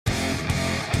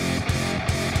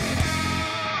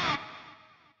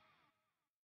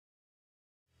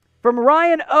From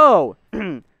Ryan O.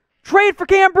 Trade for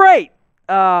Cam Brate.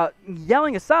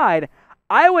 Yelling aside,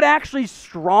 I would actually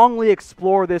strongly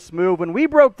explore this move. When we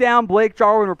broke down Blake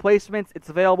Jarwin replacements, it's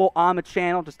available on the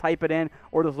channel. Just type it in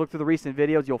or just look through the recent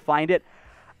videos. You'll find it.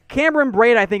 Cameron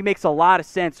Brate, I think, makes a lot of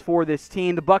sense for this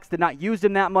team. The Bucs did not use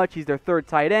him that much. He's their third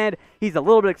tight end. He's a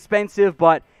little bit expensive,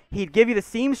 but he'd give you the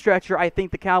seam stretcher I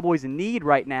think the Cowboys need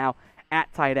right now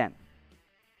at tight end.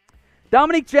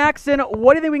 Dominique Jackson,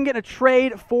 what do you think we can get in a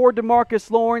trade for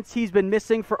DeMarcus Lawrence? He's been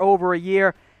missing for over a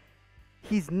year.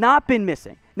 He's not been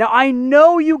missing. Now, I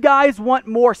know you guys want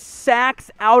more sacks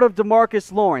out of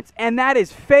DeMarcus Lawrence, and that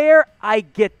is fair. I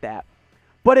get that.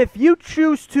 But if you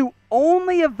choose to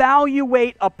only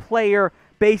evaluate a player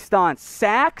based on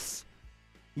sacks,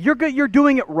 you're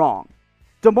doing it wrong.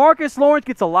 DeMarcus Lawrence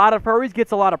gets a lot of hurries,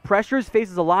 gets a lot of pressures,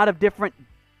 faces a lot of different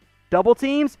double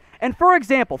teams. And for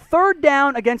example, third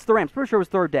down against the Rams. Pretty sure it was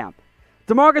third down.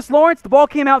 DeMarcus Lawrence, the ball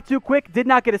came out too quick, did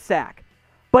not get a sack.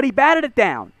 But he batted it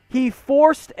down. He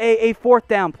forced a fourth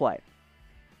down play.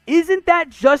 Isn't that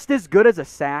just as good as a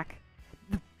sack?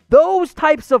 Those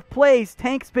types of plays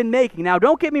Tank's been making. Now,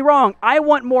 don't get me wrong. I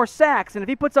want more sacks. And if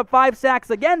he puts up 5 sacks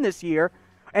again this year,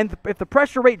 and if the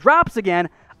pressure rate drops again,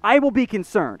 I will be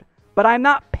concerned. But I'm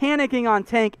not panicking on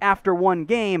Tank after one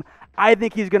game. I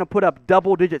think he's going to put up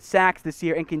double-digit sacks this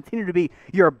year and continue to be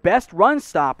your best run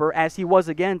stopper as he was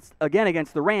against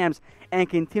the Rams and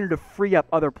continue to free up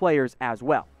other players as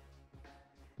well.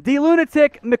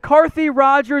 D-Lunatic, McCarthy,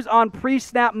 Rodgers on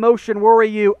pre-snap motion worry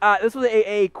you. This was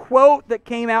a quote that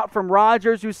came out from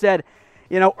Rodgers who said,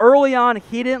 early on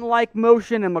he didn't like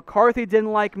motion and McCarthy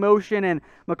didn't like motion. And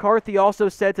McCarthy also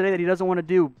said today that he doesn't want to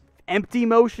do empty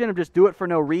motion and just do it for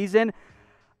no reason.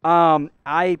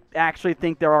 I actually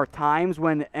think there are times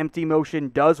when empty motion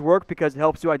does work because it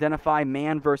helps you identify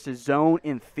man versus zone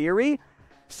in theory.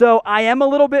 So I am a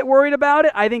little bit worried about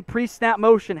it. I think pre-snap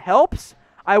motion helps.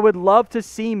 I would love to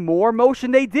see more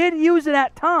motion. They did use it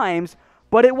at times,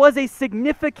 but it was a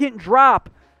significant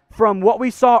drop from what we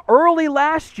saw early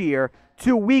last year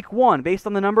to week 1. Based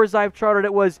on the numbers I've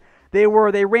charted, they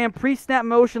ran pre-snap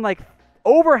motion like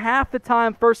over half the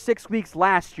time first 6 weeks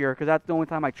last year, because that's the only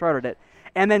time I charted it,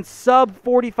 and then sub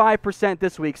 45%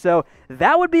 this week. So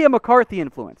that would be a McCarthy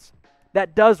influence.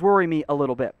 That does worry me a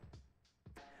little bit.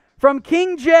 From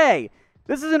King J,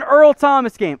 this is an Earl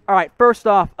Thomas game. All right, first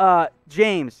off,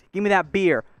 James, give me that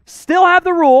beer. Still have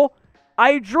the rule.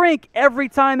 I drink every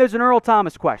time there's an Earl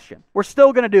Thomas question. We're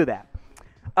still going to do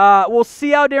that. We'll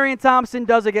see how Darian Thompson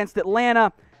does against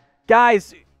Atlanta.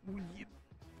 Guys,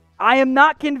 I am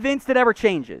not convinced it ever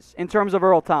changes in terms of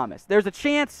Earl Thomas. There's a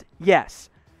chance, yes.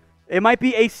 It might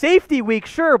be a safety week,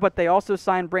 sure, but they also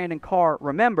signed Brandon Carr,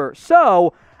 remember.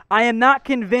 So I am not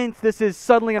convinced this is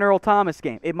suddenly an Earl Thomas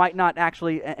game. It might not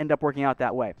actually end up working out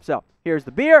that way. So here's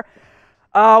the beer.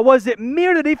 Was it me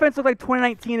or the defense looked like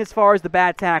 2019 as far as the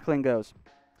bad tackling goes?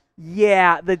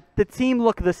 Yeah, the team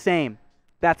looked the same.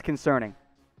 That's concerning.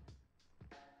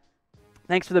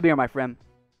 Thanks for the beer, my friend.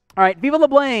 All right, Viva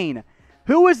LeBlane.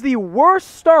 Who is the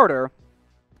worst starter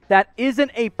that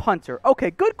isn't a punter?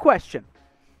 Okay, good question.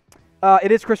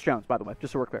 It is Chris Jones, by the way,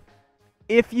 just so we're clear.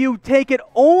 If you take it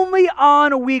only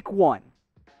on week 1,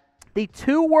 the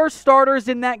 2 worst starters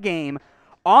in that game,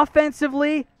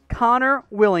 offensively, Connor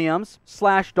Williams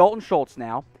 / Dalton Schultz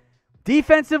now.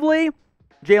 Defensively,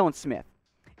 Jalen Smith.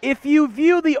 If you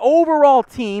view the overall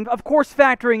team, of course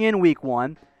factoring in week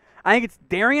 1, I think it's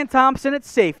Darian Thompson at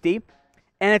safety,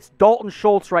 and it's Dalton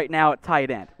Schultz right now at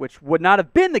tight end, which would not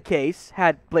have been the case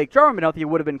had Blake Jarwin been healthy. It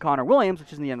would have been Connor Williams,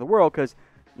 which isn't the end of the world because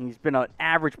he's been an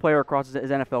average player across his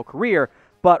NFL career.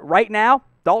 But right now,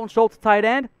 Dalton Schultz at tight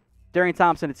end, Darian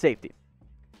Thompson at safety.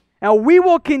 Now, we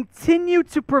will continue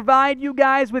to provide you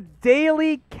guys with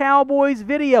daily Cowboys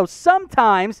videos,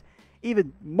 sometimes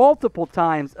even multiple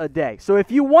times a day. So if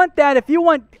you want that, if you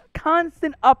want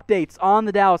constant updates on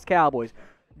the Dallas Cowboys,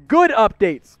 good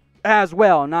updates as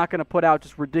well. I'm not going to put out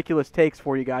just ridiculous takes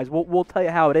for you guys. We'll tell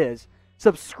you how it is.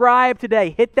 Subscribe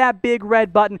today. Hit that big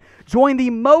red button. Join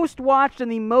the most watched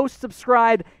and the most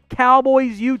subscribed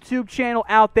Cowboys YouTube channel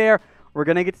out there. We're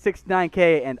going to get to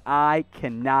 69K, and I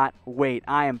cannot wait.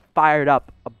 I am fired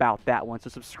up about that one. So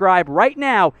subscribe right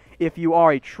now if you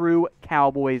are a true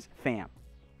Cowboys fan.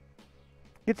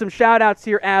 Get some shout-outs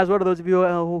here as well to those of you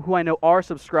who I know are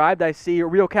subscribed. I see a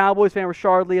real Cowboys fan,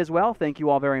 Rashard Lee, as well. Thank you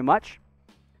all very much.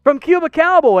 From Cuba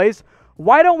Cowboys,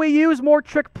 why don't we use more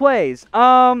trick plays?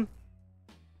 I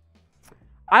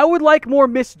would like more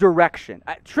misdirection.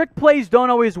 Trick plays don't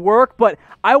always work, but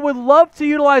I would love to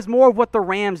utilize more of what the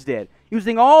Rams did.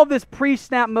 Using all of this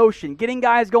pre-snap motion, getting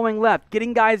guys going left,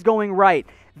 getting guys going right.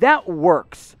 That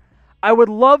works. I would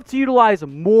love to utilize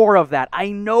more of that.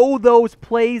 I know those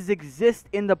plays exist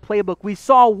in the playbook. We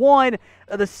saw one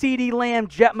of the CeeDee Lamb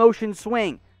jet motion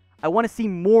swing. I want to see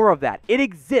more of that. It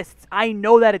exists. I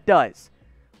know that it does.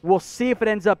 We'll see if it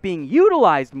ends up being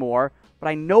utilized more, but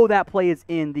I know that play is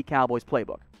in the Cowboys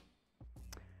playbook.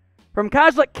 From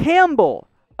Kajlik Campbell,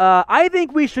 I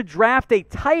think we should draft a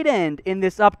tight end in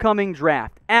this upcoming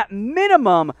draft. At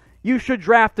minimum, you should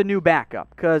draft a new backup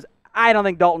because I don't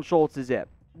think Dalton Schultz is it.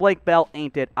 Blake Bell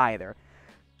ain't it either.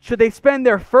 Should they spend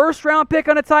their first-round pick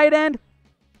on a tight end?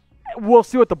 We'll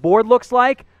see what the board looks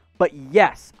like. But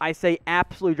yes, I say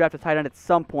absolutely draft a tight end at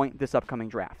some point this upcoming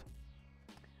draft.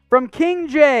 From King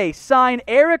J, sign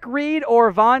Eric Reid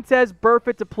or Vontaze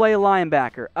Burfict to play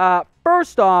linebacker.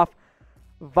 First off,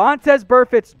 Vontaze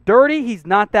Burfict's dirty. He's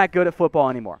not that good at football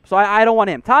anymore. So I don't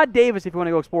want him. Todd Davis if you want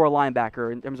to go explore a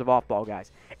linebacker in terms of off-ball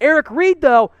guys. Eric Reid,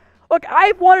 though, look,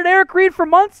 I've wanted Eric Reid for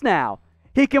months now.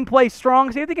 He can play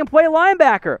strong safety, he can play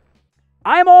linebacker.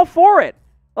 I'm all for it.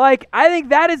 I think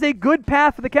that is a good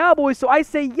path for the Cowboys, so I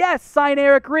say yes, sign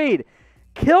Eric Reid.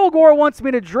 Kilgore wants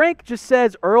me to drink, just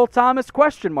says Earl Thomas,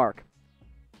 question mark.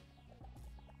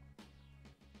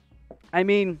 I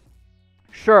mean,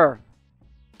 sure,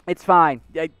 it's fine.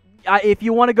 If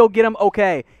you want to go get him,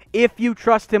 okay. If you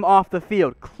trust him off the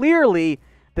field. Clearly,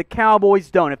 the Cowboys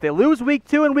don't. If they lose week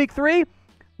 2 and week 3,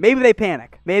 maybe they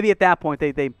panic. Maybe at that point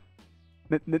they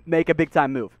make a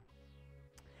big-time move.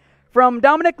 From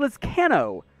Dominic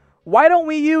Lizcano, why don't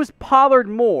we use Pollard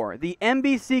more? The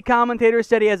NBC commentator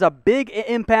said he has a big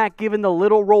impact given the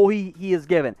little role he is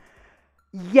given.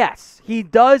 Yes, he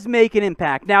does make an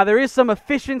impact. Now, there is some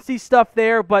efficiency stuff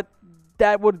there, but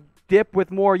that would dip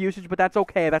with more usage, but that's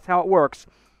okay. That's how it works.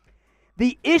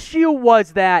 The issue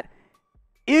was that,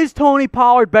 is Tony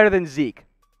Pollard better than Zeke?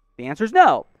 The answer is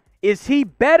no. Is he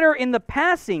better in the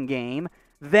passing game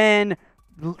than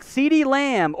CeeDee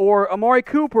Lamb or Amari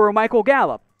Cooper or Michael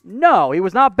Gallup? No, he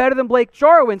was not better than Blake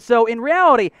Jarwin. So in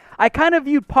reality, I kind of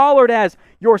viewed Pollard as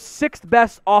your 6th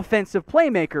best offensive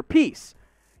playmaker piece.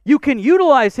 You can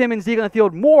utilize him and Zeke on the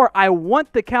field more. I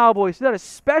want the Cowboys to do that,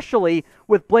 especially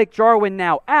with Blake Jarwin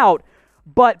now out.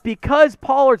 But because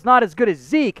Pollard's not as good as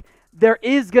Zeke, there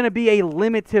is going to be a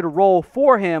limited role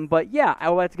for him. But yeah, I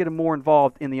would like to get him more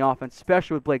involved in the offense,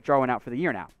 especially with Blake Jarwin out for the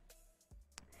year now.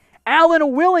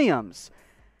 Alan Williams.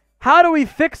 How do we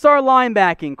fix our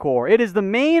linebacking core? It is the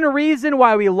main reason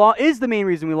why we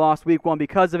lost week 1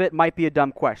 because of it. Might be a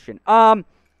dumb question. I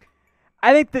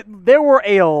think that there were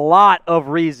a lot of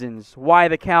reasons why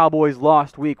the Cowboys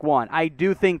lost week 1. I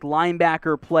do think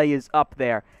linebacker play is up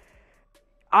there.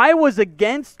 I was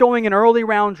against going an early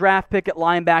round draft pick at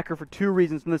linebacker for 2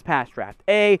 reasons from this past draft.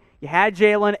 A, you had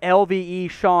Jalen,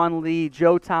 LVE, Sean Lee,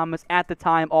 Joe Thomas at the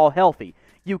time all healthy.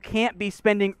 You can't be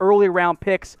spending early round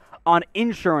picks on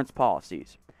insurance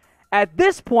policies. At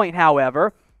this point,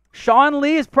 however, Sean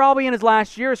Lee is probably in his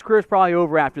last year. His career is probably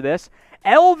over after this.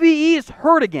 LVE is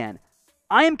hurt again.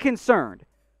 I am concerned.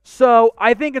 So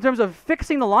I think in terms of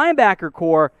fixing the linebacker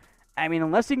core, I mean,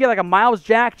 unless you can get like a Miles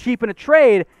Jack cheap in a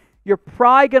trade, you're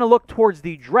probably going to look towards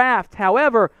the draft.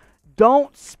 However,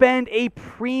 don't spend a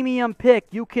premium pick.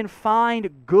 You can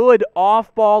find good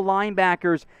off-ball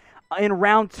linebackers in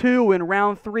round 2, in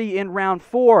round 3, in round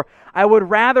 4. I would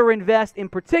rather invest in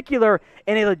particular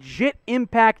in a legit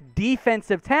impact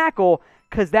defensive tackle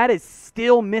because that is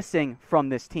still missing from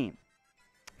this team.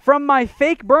 From my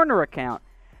fake burner account,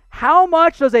 how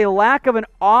much does a lack of an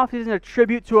offseason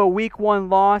attribute to a week 1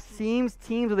 loss? Seems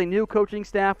teams with a new coaching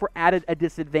staff were at a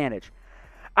disadvantage.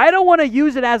 I don't want to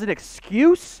use it as an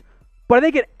excuse, but I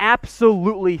think it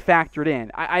absolutely factored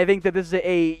in. I think that this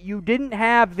is you didn't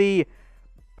have the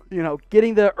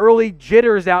getting the early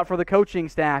jitters out for the coaching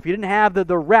staff. You didn't have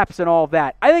the reps and all of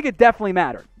that. I think it definitely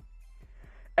mattered.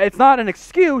 It's not an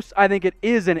excuse. I think it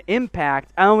is an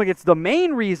impact. I don't think it's the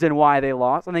main reason why they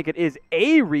lost. I think it is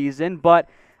a reason, but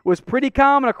it was pretty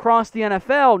common across the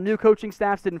NFL. New coaching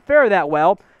staffs didn't fare that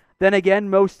well. Then again,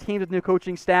 most teams with new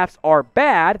coaching staffs are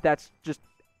bad. That's just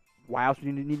why else would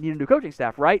you need a new coaching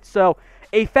staff, right? So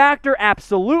a factor,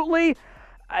 absolutely.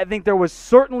 I think there was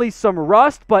certainly some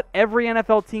rust, but every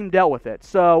NFL team dealt with it.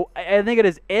 So I think it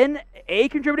is a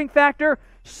contributing factor,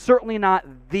 certainly not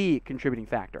the contributing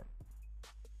factor.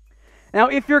 Now,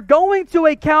 if you're going to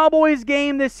a Cowboys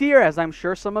game this year, as I'm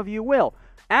sure some of you will,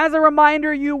 as a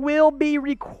reminder, you will be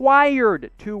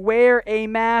required to wear a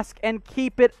mask and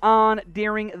keep it on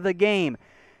during the game.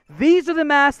 These are the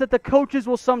masks that the coaches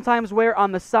will sometimes wear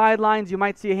on the sidelines. You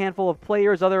might see a handful of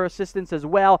players, other assistants as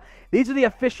well. These are the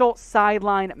official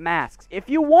sideline masks. If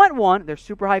you want one, they're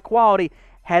super high quality.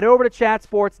 Head over to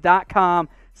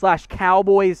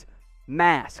chatsports.com/Cowboys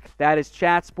Mask. That is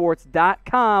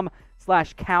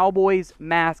chatsports.com/Cowboys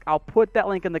Mask. I'll put that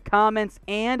link in the comments,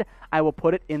 and I will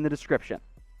put it in the description.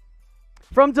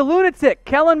 From DeLunatic,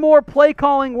 Kellen Moore play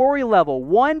calling worry level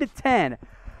 1 to 10.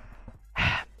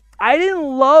 I didn't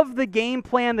love the game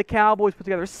plan the Cowboys put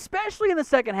together, especially in the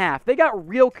second half. They got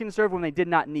real conservative when they did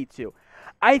not need to.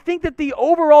 I think that the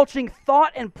overarching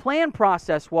thought and plan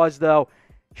process was, though,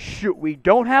 shoot, we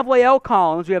don't have Lael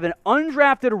Collins. We have an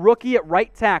undrafted rookie at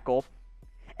right tackle,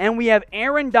 and we have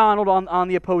Aaron Donald on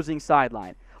the opposing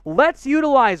sideline. Let's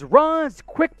utilize runs,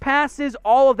 quick passes,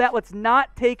 all of that. Let's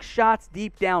not take shots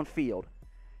deep downfield.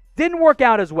 Didn't work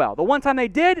out as well. The one time they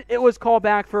did, it was called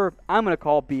back for, I'm going to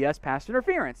call BS pass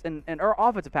interference or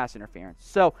offensive pass interference.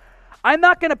 So I'm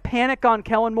not going to panic on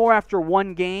Kellen Moore after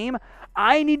one game.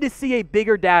 I need to see a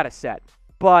bigger data set.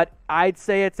 But I'd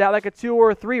say it's at like a 2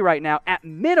 or a 3 right now, at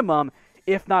minimum,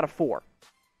 if not a 4.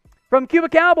 From Cuba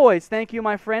Cowboys, thank you,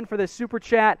 my friend, for this super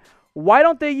chat. Why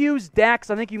don't they use Dax?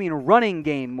 I think you mean running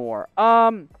game more.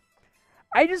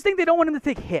 I just think they don't want him to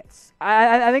take hits.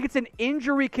 I think it's an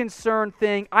injury concern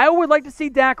thing. I would like to see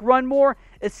Dak run more,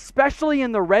 especially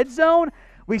in the red zone.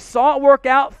 We saw it work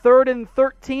out 3rd and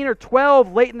 13 or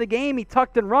 12 late in the game. He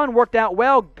tucked and run, worked out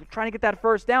well, trying to get that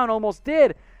first down, almost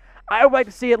did. I would like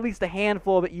to see at least a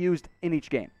handful of it used in each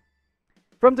game.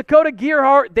 From Dakota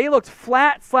Gearhart, they looked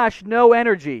flat/no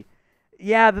energy.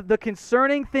 Yeah, the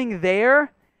concerning thing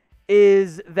there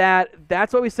is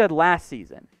that's what we said last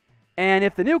season. And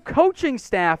if the new coaching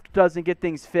staff doesn't get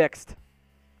things fixed,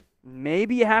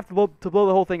 maybe you have to blow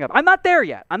the whole thing up. I'm not there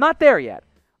yet.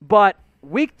 But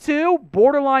week 2,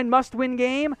 borderline must-win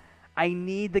game. I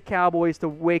need the Cowboys to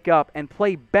wake up and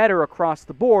play better across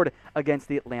the board against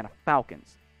the Atlanta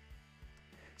Falcons.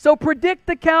 So predict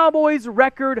the Cowboys'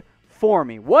 record for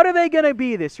me. What are they going to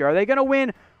be this year? Are they going to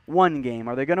win 1 game?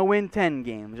 Are they going to win 10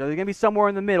 games? Are they going to be somewhere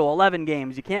in the middle, 11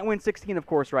 games? You can't win 16, of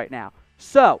course, right now.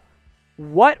 So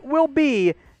what will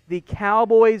be the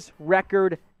Cowboys'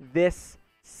 record this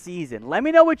season? Let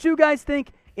me know what you guys think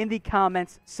in the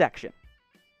comments section.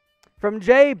 From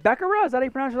Jay Beckera, is that how you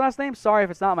pronounce your last name? Sorry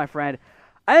if it's not, my friend.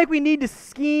 I think we need to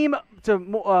scheme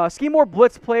more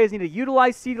blitz plays. Need to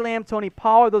utilize CeeDee Lamb, Tony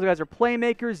Pollard. Those guys are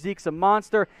playmakers. Zeke's a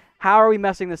monster. How are we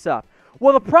messing this up?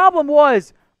 Well, the problem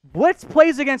was blitz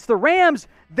plays against the Rams,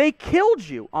 they killed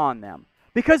you on them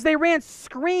because they ran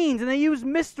screens and they used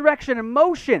misdirection and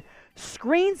motion.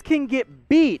 Screens can get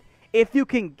beat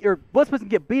or blitz plays can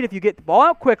get beat if you get the ball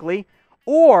out quickly,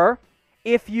 or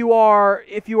if you are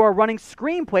running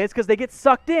screen plays because they get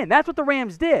sucked in. That's what the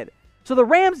Rams did. So the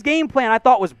Rams' game plan I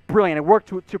thought was brilliant. It worked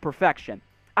to perfection.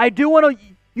 I do want to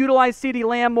utilize CeeDee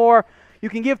Lamb more. You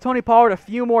can give Tony Pollard a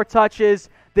few more touches.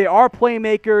 They are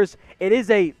playmakers. It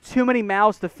is a too many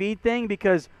mouths to feed thing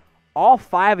because all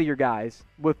 5 of your guys,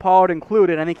 with Pollard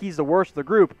included, I think he's the worst of the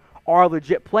group, are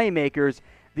legit playmakers.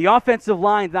 The offensive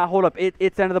line does not hold up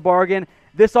its end of the bargain.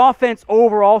 This offense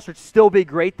overall should still be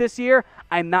great this year.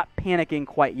 I'm not panicking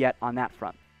quite yet on that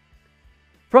front.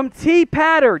 From T.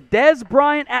 Patter, Dez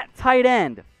Bryant at tight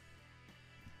end.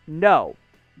 No.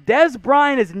 Dez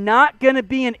Bryant is not going to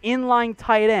be an inline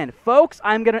tight end. Folks,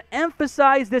 I'm going to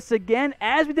emphasize this again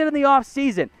as we did in the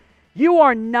offseason. You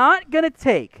are not going to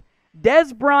take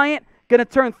Dez Bryant, going to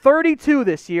turn 32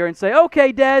 this year, and say,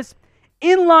 okay, Dez,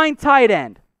 inline tight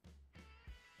end.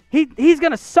 He's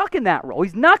going to suck in that role.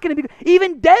 He's not going to be –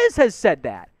 even Dez has said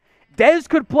that. Dez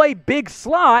could play big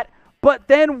slot, but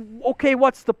then, okay,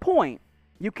 what's the point?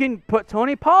 You can put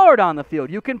Tony Pollard on the field.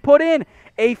 You can put in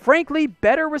a, frankly,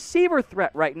 better receiver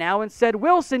threat right now in Ced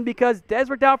Wilson because Dez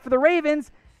worked out for the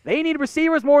Ravens. They need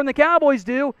receivers more than the Cowboys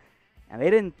do, and they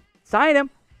didn't sign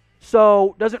him.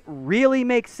 So it doesn't really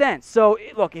make sense. So,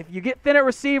 look, if you get thin at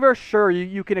receiver, sure,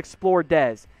 you can explore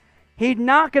Dez. He's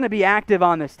not going to be active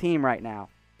on this team right now.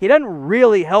 He doesn't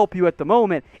really help you at the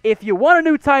moment. If you want a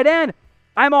new tight end,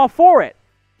 I'm all for it.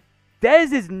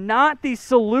 Dez is not the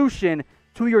solution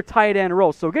to your tight end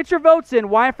role. So get your votes in.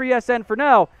 Y for yes, N for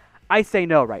no. I say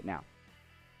no right now.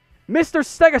 Mr.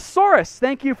 Stegosaurus,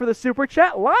 thank you for the super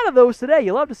chat. A lot of those today.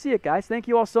 You love to see it, guys. Thank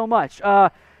you all so much.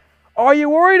 Are you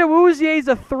worried Awuzie's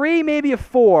a 3, maybe a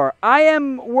 4? I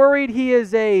am worried he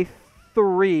is a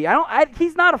 3.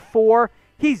 He's not a 4.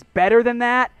 He's better than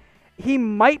that. He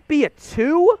might be a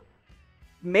 2.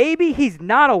 Maybe he's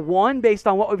not a 1 based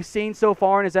on what we've seen so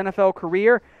far in his NFL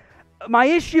career. My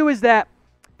issue is that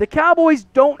the Cowboys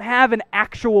don't have an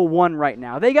actual 1 right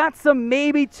now. They got some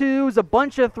maybe 2s, a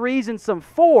bunch of 3s, and some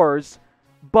 4s,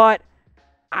 but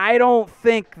I don't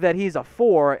think that he's a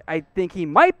 4. I think he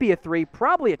might be a 3,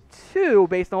 probably a 2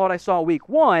 based on what I saw week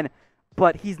 1,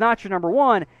 but he's not your number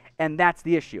 1, and that's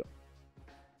the issue.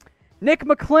 Nick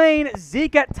McClain,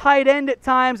 Zeke at tight end at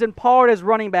times, and Pollard as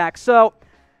running back. So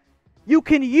you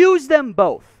can use them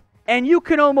both. And you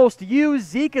can almost use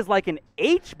Zeke as like an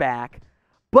H-back,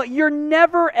 but you're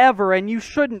never, ever, and you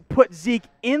shouldn't put Zeke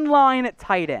in line at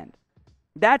tight end.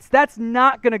 That's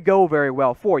not going to go very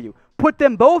well for you. Put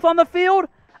them both on the field,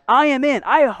 I am in.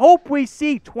 I hope we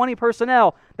see 20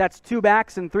 personnel, that's 2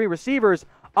 backs and 3 receivers,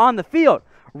 on the field.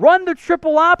 Run the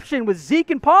triple option with Zeke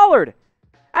and Pollard.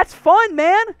 That's fun,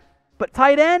 man. But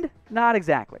tight end, not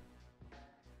exactly.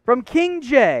 From King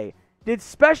J, did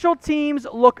special teams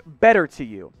look better to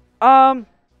you?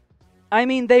 I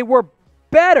mean, they were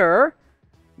better,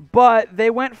 but they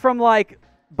went from like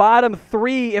bottom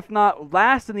 3, if not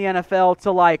last in the NFL,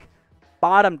 to like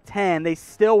bottom 10. They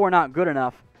still were not good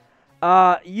enough.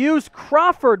 Use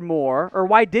Crawford more, or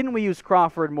why didn't we use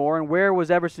Crawford more, and where was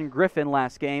Everson Griffin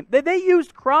last game? They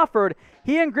used Crawford.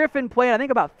 He and Griffin played, I think,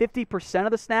 about 50%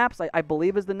 of the snaps, I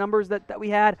believe is the numbers that we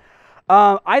had.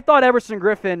 I thought Everson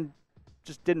Griffin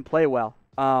just didn't play well.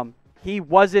 He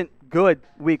wasn't good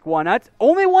week 1. That's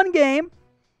only 1 game.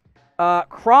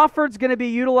 Crawford's going to be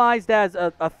utilized as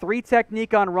a 3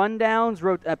 technique on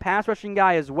rundowns, a pass rushing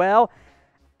guy as well.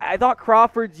 I thought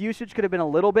Crawford's usage could have been a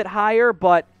little bit higher,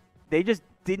 but they just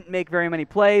didn't make very many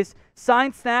plays.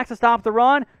 Signed snacks to stop the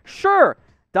run? Sure.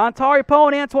 Dontari Poe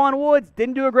and Antoine Woods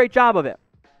didn't do a great job of it.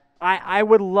 I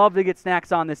would love to get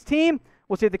snacks on this team.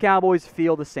 We'll see if the Cowboys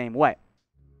feel the same way.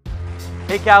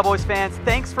 Hey Cowboys fans,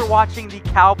 thanks for watching the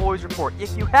Cowboys Report.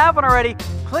 If you haven't already,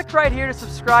 click right here to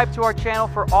subscribe to our channel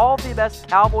for all the best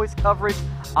Cowboys coverage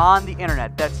on the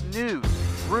internet. That's news,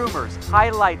 rumors,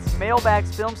 highlights,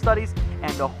 mailbags, film studies,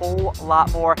 and a whole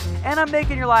lot more. And I'm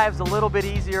making your lives a little bit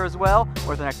easier as well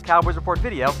with the next Cowboys Report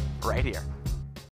video right here.